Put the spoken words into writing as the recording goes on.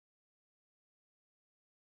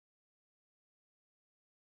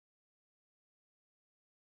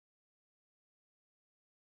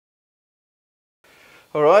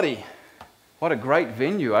Alrighty, what a great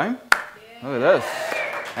venue, eh? Yeah. Look at this.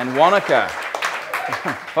 And Wanaka.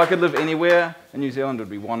 If I could live anywhere in New Zealand, it would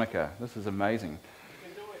be Wanaka. This is amazing.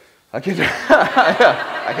 You can do it.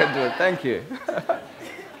 I can do it, thank you.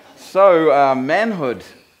 So, manhood.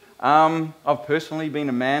 I've personally been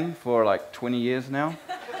a man for like 20 years now,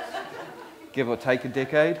 give or take a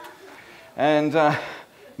decade. And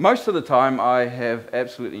most of the time I have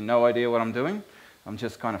absolutely no idea what I'm doing. I'm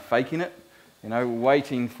just kind of faking it, you know,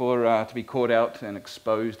 waiting for to be caught out and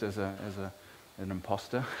exposed as an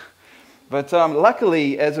imposter. But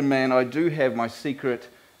luckily, as a man, I do have my secret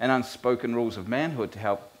and unspoken rules of manhood to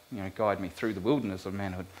help, you know, guide me through the wilderness of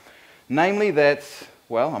manhood. Namely that,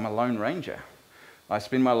 well, I'm a lone ranger. I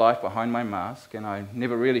spend my life behind my mask, and I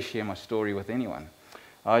never really share my story with anyone.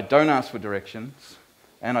 I don't ask for directions,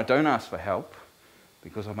 and I don't ask for help,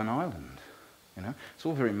 because I'm an island. You know, it's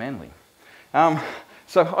all very manly.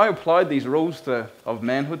 So I applied these rules of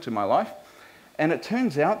manhood to my life, and it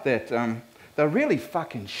turns out that they're really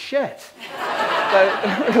fucking shit.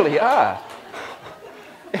 They really are.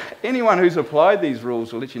 Anyone who's applied these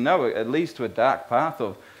rules will let you know it leads to a dark path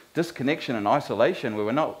of disconnection and isolation where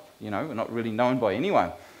we're not really known by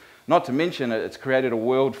anyone. Not to mention it's created a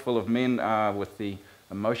world full of men with the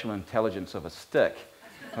emotional intelligence of a stick,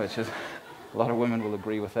 which is, a lot of women will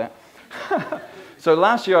agree with that. So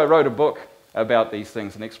last year I wrote a book about these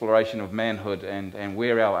things, an exploration of manhood and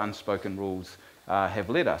where our unspoken rules have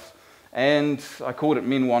led us. And I called it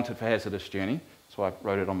Men Wanted for Hazardous Journey. That's why I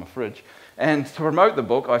wrote it on my fridge. And to promote the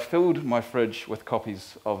book, I filled my fridge with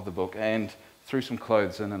copies of the book and threw some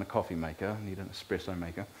clothes in and a coffee maker. I need an espresso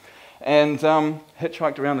maker. And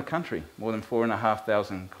hitchhiked around the country, more than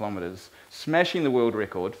 4,500 kilometres, smashing the world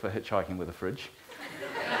record for hitchhiking with a fridge,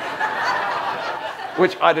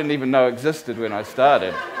 which I didn't even know existed when I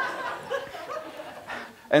started.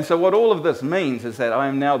 And so what all of this means is that I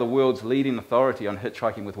am now the world's leading authority on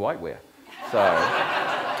hitchhiking with whitewear. So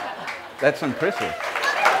that's impressive.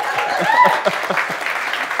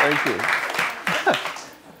 Thank you.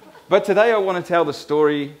 But today I want to tell the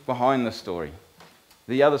story behind the story,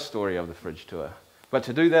 the other story of the fridge tour. But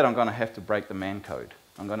to do that, I'm going to have to break the man code.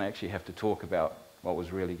 I'm going to actually have to talk about what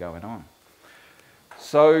was really going on.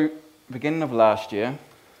 So, beginning of last year,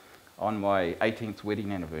 on my 18th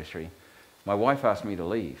wedding anniversary, my wife asked me to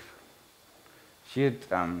leave. She had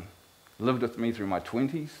lived with me through my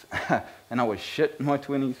 20s, and I was shit in my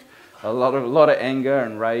 20s. A lot of anger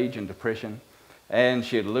and rage and depression. And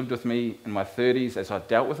she had lived with me in my 30s as I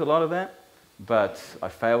dealt with a lot of that, but I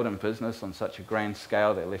failed in business on such a grand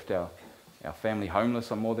scale that left our family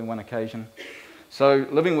homeless on more than one occasion. So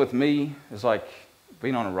living with me is like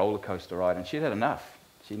being on a roller coaster ride, and she'd had enough.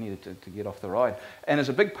 She needed to get off the ride. And as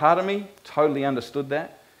a big part of me totally understood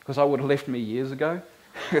that, because I would have left me years ago,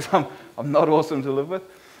 because I'm not awesome to live with.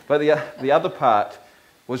 But the other part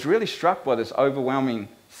was really struck by this overwhelming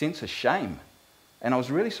sense of shame. And I was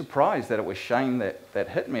really surprised that it was shame that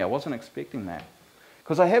hit me. I wasn't expecting that.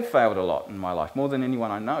 Because I have failed a lot in my life, more than anyone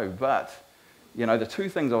I know. But, you know, the two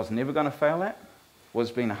things I was never going to fail at was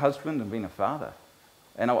being a husband and being a father.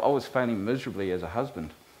 And I was failing miserably as a husband.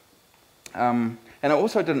 And I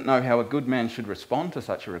also didn't know how a good man should respond to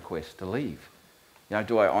such a request to leave. You know,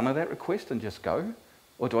 do I honour that request and just go?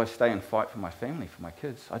 Or do I stay and fight for my family, for my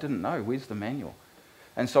kids? I didn't know. Where's the manual?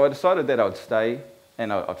 And so I decided that I'd stay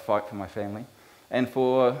and I'd fight for my family. And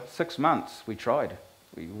for 6 months, we tried.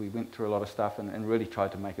 We went through a lot of stuff and really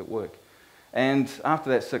tried to make it work. And after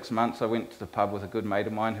that 6 months, I went to the pub with a good mate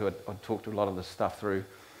of mine who I'd talked a lot of this stuff through,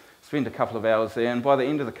 spent a couple of hours there, and by the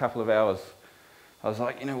end of the couple of hours, I was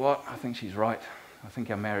like, you know what? I think she's right. I think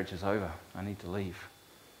our marriage is over. I need to leave.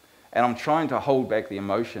 And I'm trying to hold back the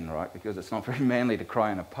emotion, right? Because it's not very manly to cry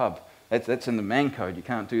in a pub. That's in the man code. You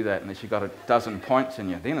can't do that unless you've got a dozen pints in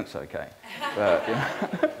you. Then it's okay. But, you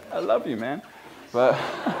know, I love you, man. But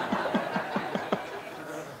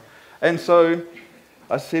and so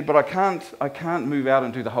I said, but I can't move out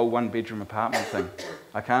and do the whole one-bedroom apartment thing.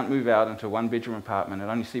 I can't move out into a one-bedroom apartment and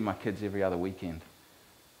only see my kids every other weekend.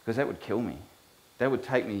 Because that would kill me. That would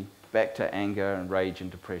take me back to anger and rage and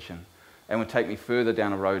depression, and would take me further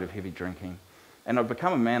down a road of heavy drinking. And I'd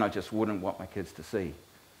become a man I just wouldn't want my kids to see.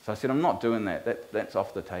 So I said, I'm not doing that. That's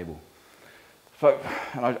off the table. So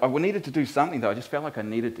I needed to do something, though. I just felt like I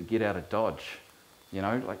needed to get out of Dodge. You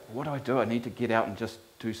know, like, what do? I need to get out and just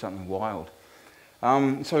do something wild.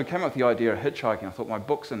 So I came up with the idea of hitchhiking. I thought, my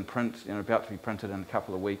book's in print, you know, about to be printed in a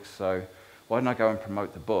couple of weeks, so why don't I go and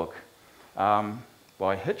promote the book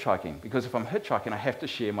by hitchhiking? Because if I'm hitchhiking, I have to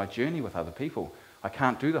share my journey with other people. I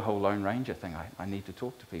can't do the whole Lone Ranger thing. I need to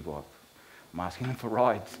talk to people. I'm asking them for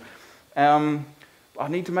rides. I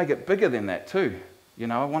need to make it bigger than that too. You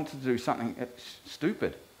know, I want to do something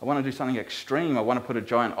stupid. I want to do something extreme. I want to put a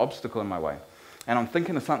giant obstacle in my way. And I'm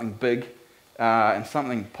thinking of something big and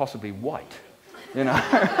something possibly white, you know.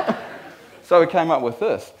 So we came up with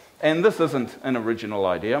this. And this isn't an original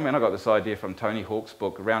idea. I mean, I got this idea from Tony Hawk's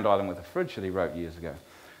book, Round Island with a Fridge, that he wrote years ago.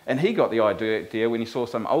 And he got the idea when he saw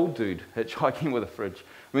some old dude hitchhiking with a fridge.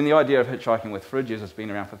 I mean, the idea of hitchhiking with fridges has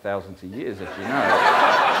been around for thousands of years, as you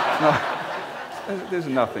know. There's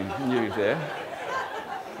nothing new there.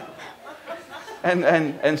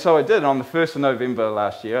 And so I did. On the 1st of November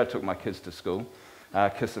last year, I took my kids to school,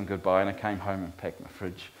 kissed them goodbye, and I came home and packed my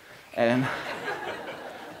fridge. And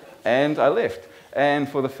I left. And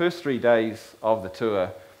for the first 3 days of the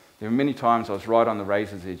tour, there were many times I was right on the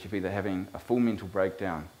razor's edge of either having a full mental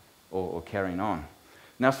breakdown or carrying on.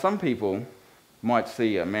 Now, some people might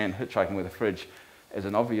see a man hitchhiking with a fridge as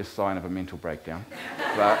an obvious sign of a mental breakdown.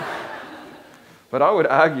 But I would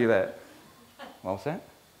argue that... What was that?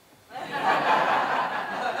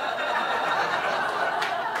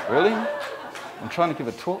 Really? I'm trying to give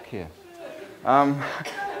a talk here.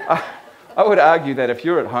 I would argue that if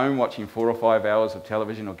you're at home watching 4 or 5 hours of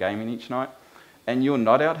television or gaming each night, and you're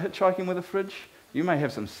not out hitchhiking with a fridge, you may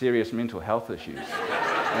have some serious mental health issues.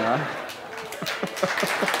 You know?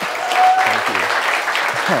 Thank you.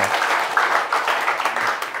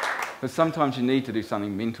 But sometimes you need to do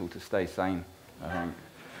something mental to stay sane, I think.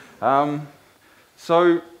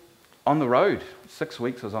 So, on the road, 6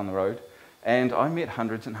 weeks I was on the road, and I met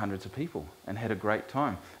hundreds and hundreds of people and had a great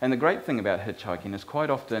time. And the great thing about hitchhiking is quite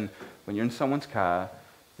often when you're in someone's car,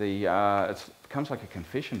 it becomes like a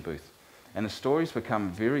confession booth. And the stories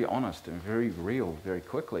become very honest and very real very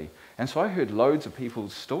quickly. And so I heard loads of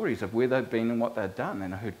people's stories of where they'd been and what they'd done.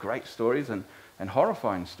 And I heard great stories and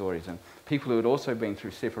horrifying stories. And people who had also been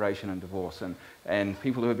through separation and divorce. And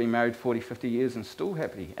people who had been married 40, 50 years and still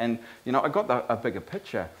happy. And, you know, I got a bigger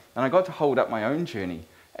picture. And I got to hold up my own journey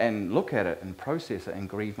and look at it and process it and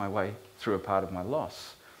grieve my way through a part of my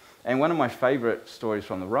loss. And one of my favourite stories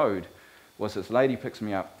from the road was this lady picks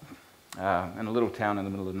me up in a little town in the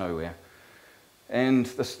middle of nowhere. And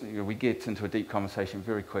we get into a deep conversation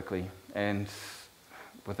very quickly, and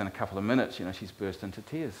within a couple of minutes, you know, she's burst into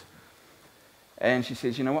tears. And she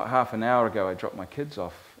says, you know what, half an hour ago I dropped my kids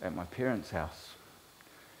off at my parents' house.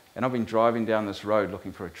 And I've been driving down this road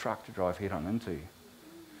looking for a truck to drive head on into.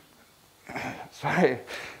 So,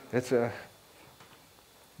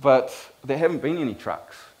 but there haven't been any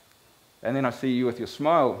trucks. And then I see you with your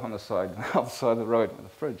smile on the other side of the road with a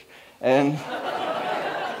fridge. And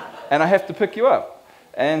I have to pick you up.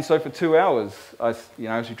 And so for 2 hours, as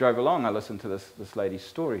we drove along, I listened to this lady's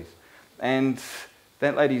stories. And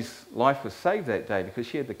that lady's life was saved that day because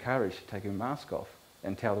she had the courage to take her mask off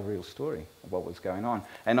and tell the real story of what was going on.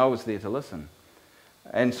 And I was there to listen.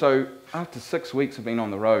 And so after 6 weeks of being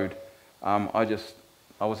on the road, I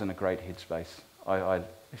was in a great headspace. I'd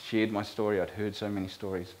shared my story, I'd heard so many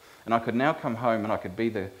stories. And I could now come home and I could be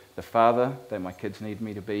the father that my kids needed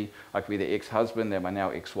me to be. I could be the ex-husband that my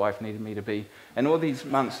now ex-wife needed me to be. And all these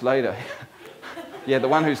months later, yeah, the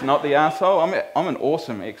one who's not the arsehole, I'm an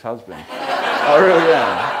awesome ex-husband. I really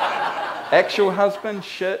am. Actual husband,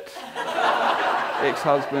 shit.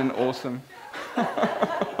 Ex-husband, awesome.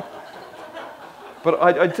 But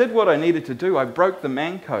I did what I needed to do. I broke the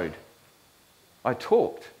man code. I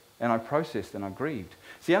talked and I processed and I grieved.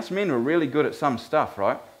 See, us men are really good at some stuff,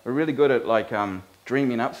 right? We're really good at like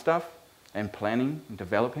dreaming up stuff and planning and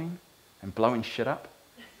developing and blowing shit up.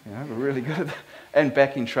 You know, we're really good at that. And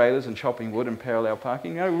backing trailers and chopping wood and parallel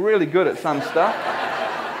parking. You know, we're really good at some stuff.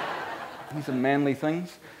 These are manly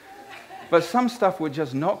things. But some stuff we're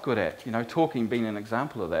just not good at. You know, talking being an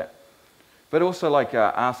example of that. But also like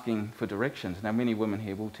asking for directions. Now, many women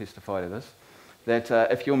here will testify to this. That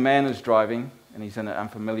if your man is driving and he's in an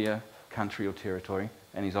unfamiliar country or territory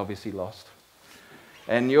and he's obviously lost,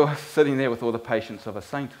 and you're sitting there with all the patience of a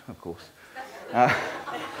saint, of course,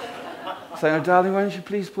 saying, oh, darling, why don't you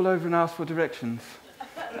please pull over and ask for directions?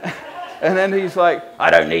 And then he's like, I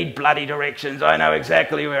don't need bloody directions, I know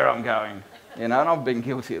exactly where I'm going. You know, and I've been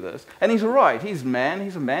guilty of this. And he's right, he's a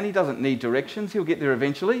man, he doesn't need directions, he'll get there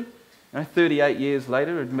eventually. You know, 38 years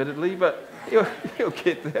later, admittedly, but he'll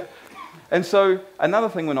get there. And so another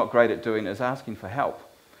thing we're not great at doing is asking for help.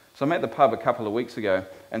 So I'm at the pub a couple of weeks ago,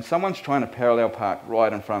 and someone's trying to parallel park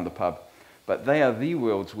right in front of the pub. But they are the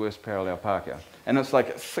world's worst parallel parker. And it's like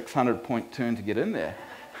a 600-point turn to get in there.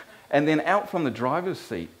 And then out from the driver's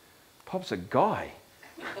seat pops a guy.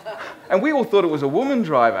 And we all thought it was a woman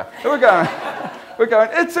driver. And we're going,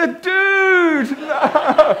 it's a dude!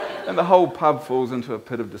 No! And the whole pub falls into a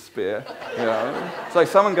pit of despair. You know? So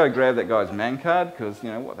someone go grab that guy's man card, because,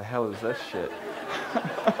 you know, what the hell is this shit?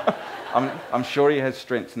 I'm sure he has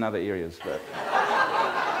strengths in other areas.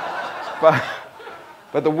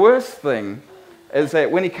 But the worst thing is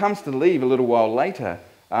that when he comes to leave a little while later,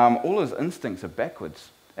 all his instincts are backwards.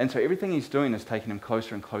 And so everything he's doing is taking him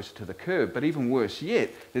closer and closer to the curb. But even worse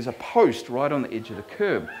yet, there's a post right on the edge of the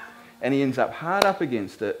curb. And he ends up hard up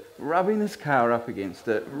against it, rubbing his car up against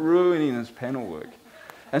it, ruining his panel work.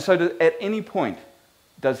 And so at any point,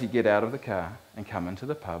 does he get out of the car and come into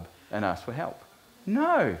the pub and ask for help?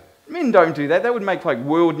 No. Men don't do that. That would make like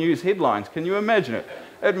world news headlines. Can you imagine it?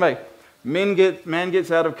 It'd make man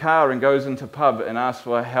gets out of car and goes into pub and asks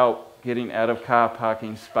for help getting out of car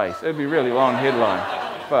parking space. It'd be a really long headline.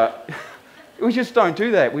 But we just don't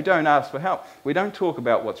do that. We don't ask for help. We don't talk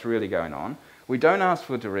about what's really going on. We don't ask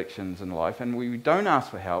for directions in life, and we don't ask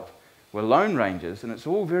for help. We're lone rangers, and it's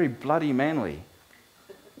all very bloody manly.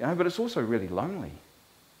 But it's also really lonely.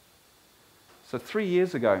 So 3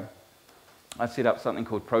 years ago, I set up something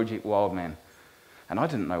called Project Wildman. And I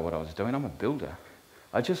didn't know what I was doing. I'm a builder.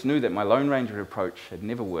 I just knew that my Lone Ranger approach had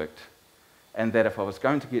never worked, and that if I was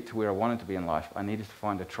going to get to where I wanted to be in life, I needed to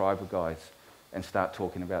find a tribe of guys and start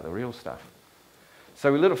talking about the real stuff.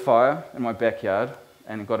 So we lit a fire in my backyard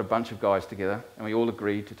and got a bunch of guys together, and we all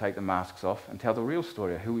agreed to take the masks off and tell the real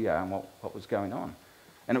story of who we are and what was going on.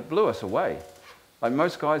 And it blew us away. Like,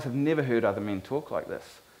 most guys have never heard other men talk like this.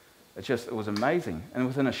 It was amazing. And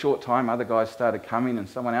within a short time, other guys started coming, and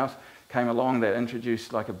someone else came along that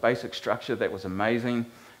introduced like a basic structure that was amazing.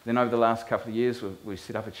 Then over the last couple of years, we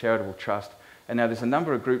set up a charitable trust. And now there's a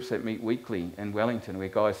number of groups that meet weekly in Wellington where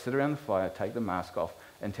guys sit around the fire, take the mask off,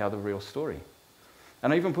 and tell the real story.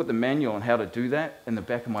 And I even put the manual on how to do that in the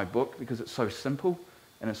back of my book because it's so simple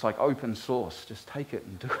and it's like open source. Just take it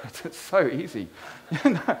and do it. It's so easy.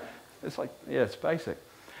 It's like, yeah, it's basic.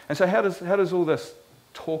 And so how does all this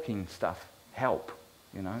talking stuff help?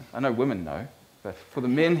 I know women know, but for the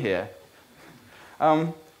men here,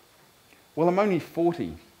 well, I'm only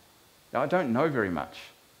 40. I don't know very much,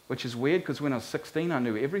 which is weird because when I was 16, I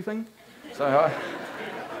knew everything. So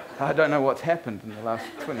I don't know what's happened in the last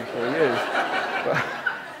 24 years.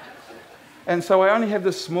 And so I only have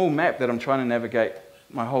this small map that I'm trying to navigate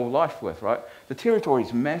my whole life with, right? The territory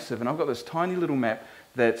is massive, and I've got this tiny little map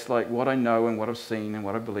that's like what I know and what I've seen and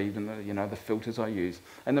what I believe and the filters I use.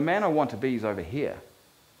 And the man I want to be is over here.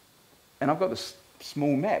 And I've got this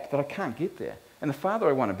small map that I can't get there. And the father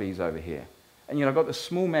I want to be is over here. And I've got this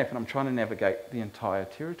small map and I'm trying to navigate the entire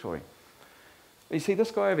territory. But you see, this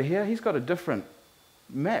guy over here, he's got a different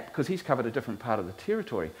map because he's covered a different part of the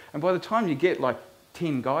territory. And by the time you get like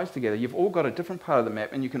 10 guys together, you've all got a different part of the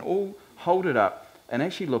map, and you can all hold it up and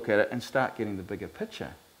actually look at it and start getting the bigger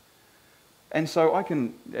picture. And so I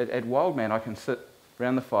can, at Wildman, I can sit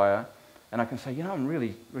around the fire and I can say, I'm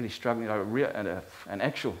really, really struggling. An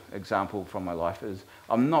actual example from my life is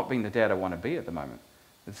I'm not being the dad I want to be at the moment.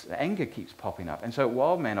 This anger keeps popping up. And so at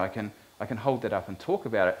Wildman, I can hold that up and talk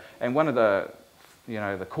about it. And one of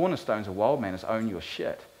the cornerstones of Wildman is own your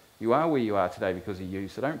shit. You are where you are today because of you,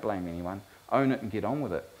 so don't blame anyone. Own it and get on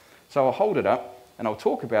with it. So I'll hold it up and I'll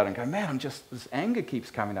talk about it and go, man, this anger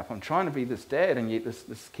keeps coming up. I'm trying to be this dad, and yet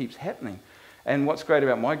this keeps happening. And what's great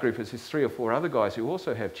about my group is there's 3 or 4 other guys who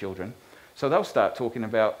also have children. So they'll start talking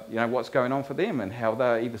about what's going on for them and how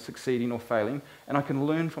they're either succeeding or failing, and I can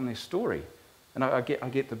learn from their story. And I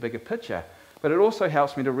get the bigger picture. But it also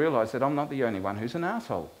helps me to realise that I'm not the only one who's an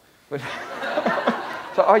asshole.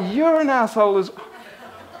 So, you're an asshole.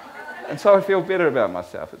 And so I feel better about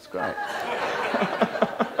myself. It's great.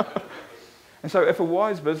 And so if a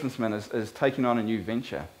wise businessman is taking on a new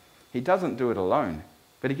venture, he doesn't do it alone,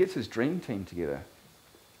 but he gets his dream team together.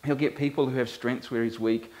 He'll get people who have strengths where he's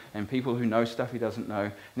weak and people who know stuff he doesn't know,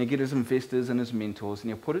 and he'll get his investors and his mentors,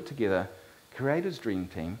 and he'll put it together, create his dream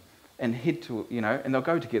team, and head to, and they'll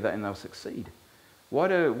go together and they'll succeed. Why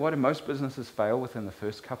do most businesses fail within the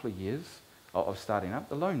first couple of years of starting up?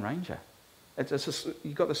 The Lone Ranger.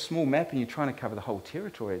 You've got this small map and you're trying to cover the whole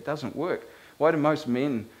territory. It doesn't work. Why do us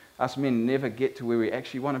men never get to where we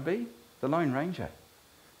actually want to be? The Lone Ranger.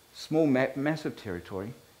 Small map, massive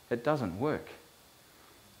territory. It doesn't work.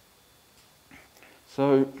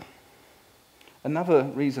 So another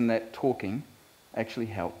reason that talking actually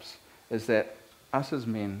helps is that us as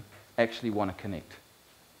men actually want to connect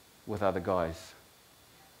with other guys.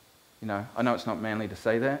 I know it's not manly to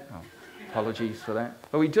say that. Apologies for that.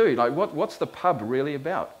 But we do. Like, what's the pub really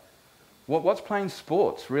about? What's playing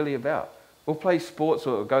sports really about? We'll play sports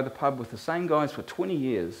or go to the pub with the same guys for 20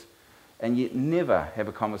 years and yet never have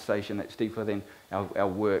a conversation that's deeper than our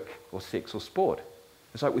work or sex or sport.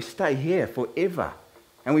 It's like we stay here forever.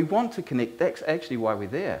 And we want to connect. That's actually why we're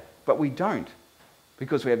there. But we don't.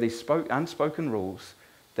 Because we have these unspoken rules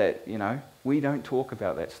that, we don't talk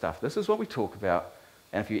about that stuff. This is what we talk about.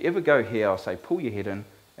 And if you ever go here, I'll say, pull your head in,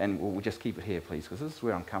 and we'll just keep it here, please, because this is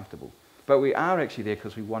where I'm comfortable. But we are actually there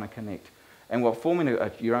because we want to connect. And what forming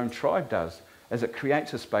your own tribe does is it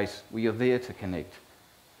creates a space where you're there to connect.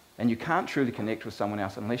 And you can't truly connect with someone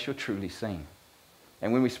else unless you're truly seen.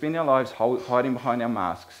 And when we spend our lives hiding behind our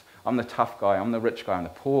masks, I'm the tough guy, I'm the rich guy, I'm the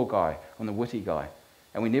poor guy, I'm the witty guy,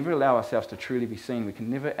 and we never allow ourselves to truly be seen, we can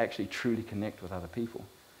never actually truly connect with other people.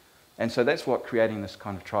 And so that's what creating this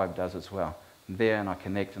kind of tribe does as well. I'm there and I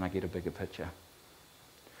connect and I get a bigger picture.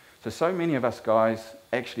 So many of us guys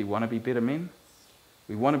actually want to be better men.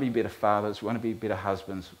 We want to be better fathers, we want to be better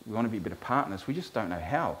husbands, we want to be better partners. We just don't know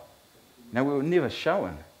how. We were never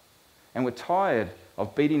shown. And we're tired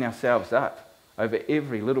of beating ourselves up over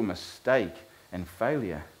every little mistake and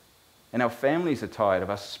failure. And our families are tired of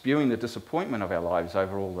us spewing the disappointment of our lives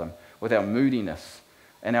over all of them with our moodiness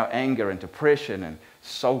and our anger and depression and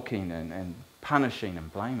sulking and punishing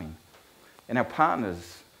and blaming. And our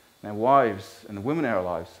partners and our wives and the women in our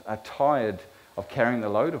lives are tired of carrying the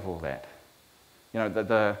load of all that.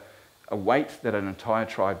 A weight that an entire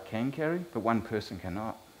tribe can carry, but one person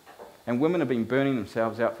cannot. And women have been burning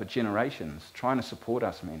themselves out for generations, trying to support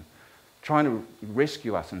us men, trying to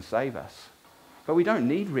rescue us and save us. But we don't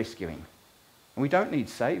need rescuing, and we don't need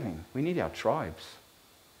saving. We need our tribes.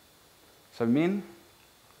 So men,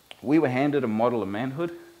 we were handed a model of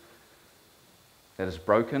manhood that is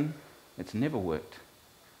broken. It's never worked.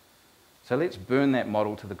 So let's burn that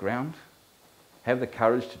model to the ground, have the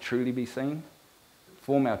courage to truly be seen,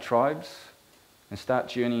 form our tribes, and start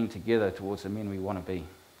journeying together towards the men we want to be.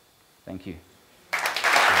 Thank you.